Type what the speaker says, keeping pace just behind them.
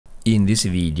In this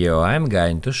video, I'm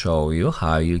going to show you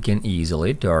how you can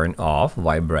easily turn off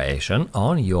vibration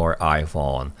on your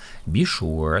iPhone. Be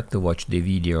sure to watch the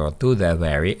video to the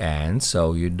very end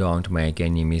so you don't make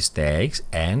any mistakes,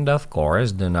 and of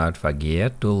course do not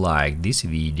forget to like this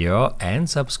video and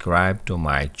subscribe to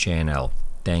my channel.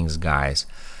 Thanks guys.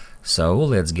 So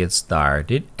let's get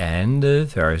started, and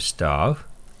first off,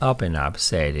 open up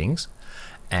Settings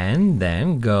and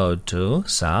then go to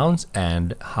Sounds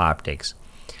and Haptics.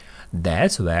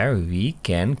 That's where we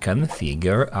can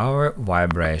configure our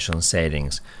vibration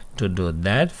settings. To do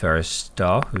that, first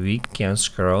off, we can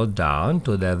scroll down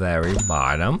to the very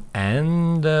bottom,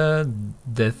 and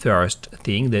the first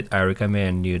thing that I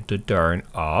recommend you to turn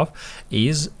off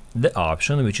is the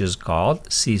option which is called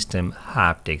System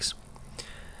Haptics.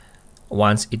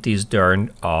 Once it is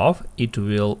turned off, it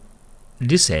will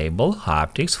disable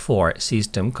haptics for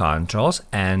system controls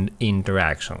and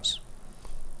interactions.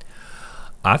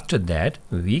 After that,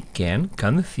 we can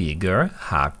configure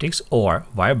haptics or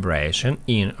vibration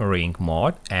in ring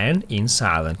mode and in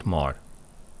silent mode.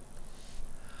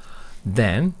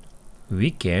 Then we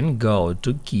can go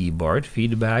to keyboard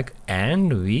feedback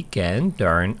and we can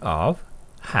turn off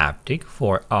haptic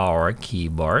for our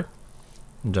keyboard,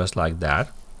 just like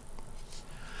that.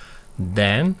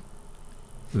 Then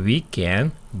we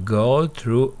can go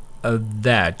through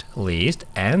that list,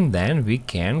 and then we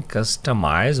can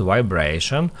customize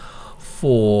vibration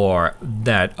for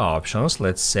that options.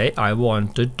 Let's say I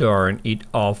want to turn it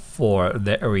off for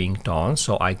the ringtone,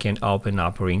 so I can open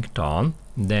up ringtone,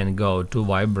 then go to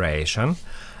vibration,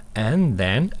 and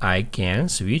then I can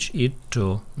switch it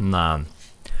to none.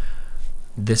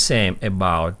 The same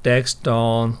about text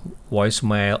tone,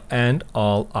 voicemail, and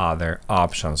all other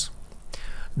options.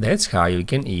 That's how you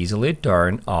can easily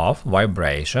turn off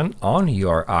vibration on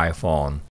your iPhone.